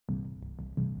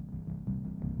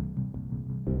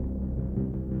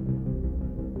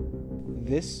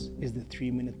This is the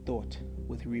 3-Minute Thought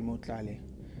with Remo Tlale,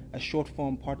 a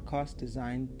short-form podcast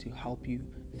designed to help you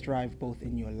thrive both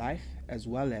in your life as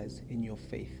well as in your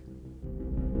faith.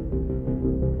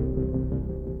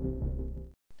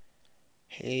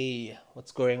 Hey,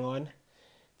 what's going on?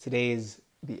 Today is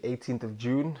the 18th of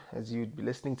June as you'd be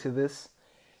listening to this,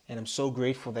 and I'm so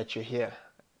grateful that you're here.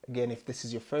 Again, if this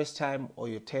is your first time or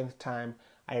your 10th time,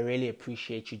 I really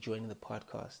appreciate you joining the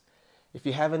podcast. If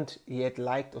you haven't yet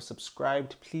liked or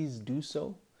subscribed, please do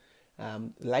so.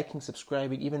 Liking,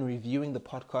 subscribing, even reviewing the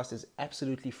podcast is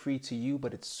absolutely free to you,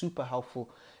 but it's super helpful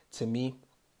to me.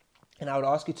 And I would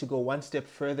ask you to go one step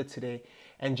further today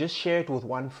and just share it with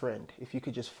one friend. If you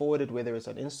could just forward it, whether it's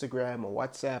on Instagram or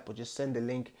WhatsApp, or just send a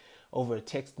link over a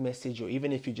text message, or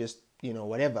even if you just,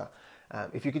 whatever.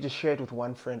 If you could just share it with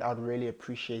one friend, I would really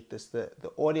appreciate this. The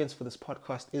audience for this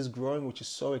podcast is growing, which is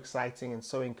so exciting and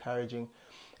so encouraging.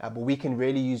 But we can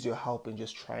really use your help in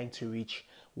just trying to reach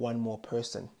one more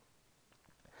person.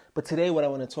 But today what I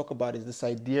want to talk about is this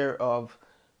idea of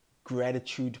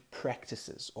gratitude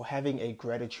practices, or having a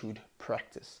gratitude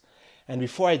practice. And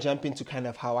before I jump into kind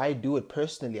of how I do it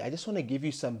personally, I just want to give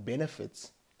you some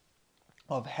benefits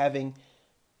of having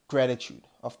gratitude,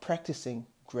 of practicing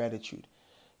gratitude.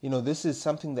 This is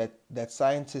something that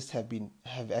scientists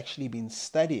have actually been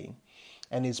studying,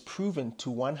 and is proven to,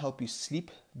 one, help you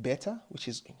sleep better, which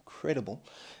is incredible.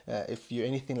 If you're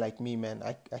anything like me, man,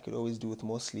 I could always do with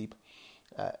more sleep.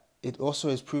 It also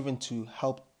is proven to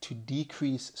help to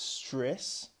decrease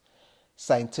stress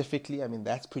scientifically. I mean,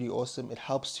 that's pretty awesome. It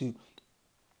helps to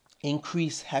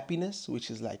increase happiness,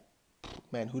 which is like,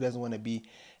 man, who doesn't want to be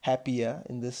happier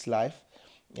in this life?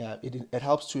 It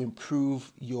helps to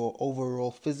improve your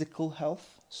overall physical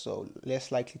health, so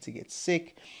less likely to get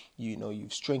sick.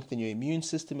 You've strengthened your immune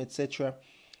system, etc.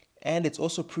 And it's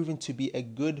also proven to be a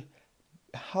good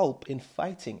help in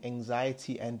fighting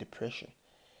anxiety and depression.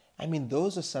 I mean,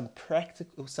 those are some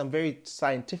very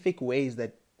scientific ways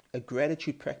that a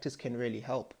gratitude practice can really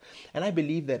help. And I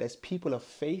believe that as people of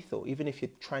faith, or even if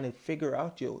you're trying to figure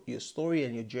out your story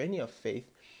and your journey of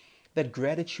faith, that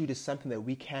gratitude is something that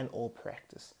we can all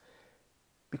practice.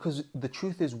 Because the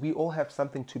truth is, we all have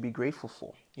something to be grateful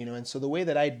for, and so the way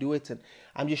that I do it, and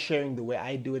I'm just sharing the way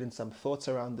I do it and some thoughts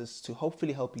around this to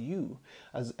hopefully help you.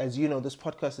 As you know, this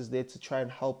podcast is there to try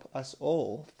and help us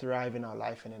all thrive in our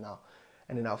life and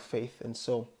in our faith. And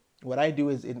so what I do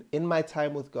is in my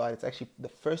time with God, it's actually the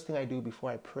first thing I do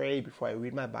before I pray, before I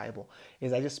read my Bible,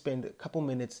 is I just spend a couple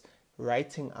minutes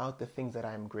writing out the things that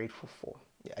I'm grateful for.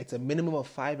 Yeah, it's a minimum of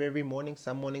 5 every morning.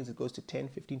 Some mornings it goes to 10,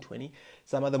 15, 20.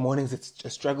 Some other mornings it's a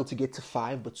struggle to get to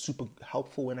 5, but super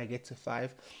helpful when I get to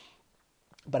 5.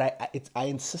 But I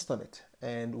insist on it.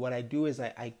 And what I do is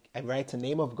I write the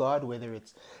name of God, whether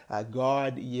it's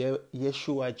God,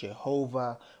 Yeshua,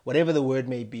 Jehovah, whatever the word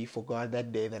may be for God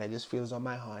that day that I just feel is on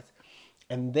my heart.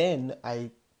 And then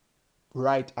I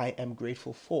write, I am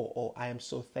grateful for, or I am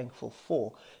so thankful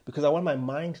for, because I want my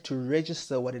mind to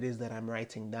register what it is that I'm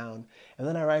writing down. And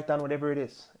then I write down whatever it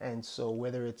is. And so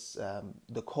whether it's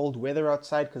the cold weather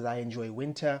outside because I enjoy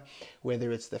winter,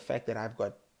 whether it's the fact that I've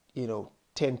got,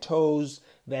 10 toes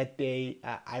that day,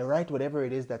 I write whatever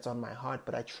it is that's on my heart,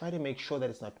 but I try to make sure that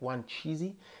it's not, one,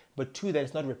 cheesy, but two, that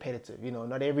it's not repetitive.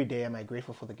 Not every day am I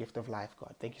grateful for the gift of life,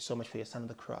 God. Thank you so much for your son on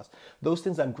the cross. Those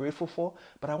things I'm grateful for,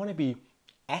 but I want to be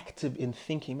active in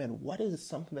thinking, man, what is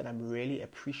something that I'm really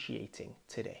appreciating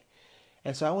today?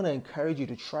 And so I want to encourage you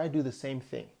to try to do the same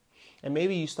thing. And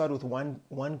maybe you start with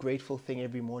one grateful thing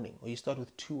every morning, or you start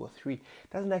with 2 or 3. It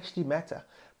doesn't actually matter,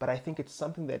 but I think it's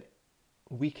something that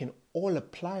we can all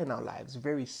apply in our lives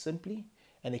very simply,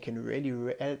 and it can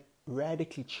really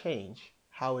radically change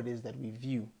how it is that we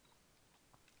view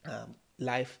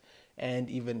life and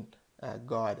even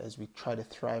God, as we try to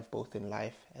thrive both in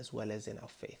life as well as in our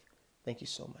faith. Thank you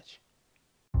so much.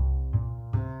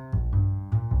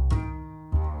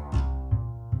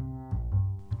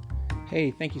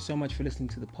 Hey, thank you so much for listening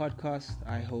to the podcast.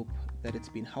 I hope that it's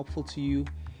been helpful to you.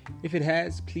 If it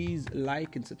has, please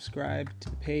like and subscribe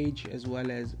to the page, as well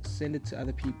as send it to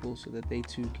other people so that they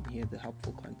too can hear the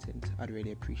helpful content. I'd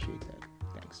really appreciate that.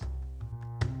 Thanks.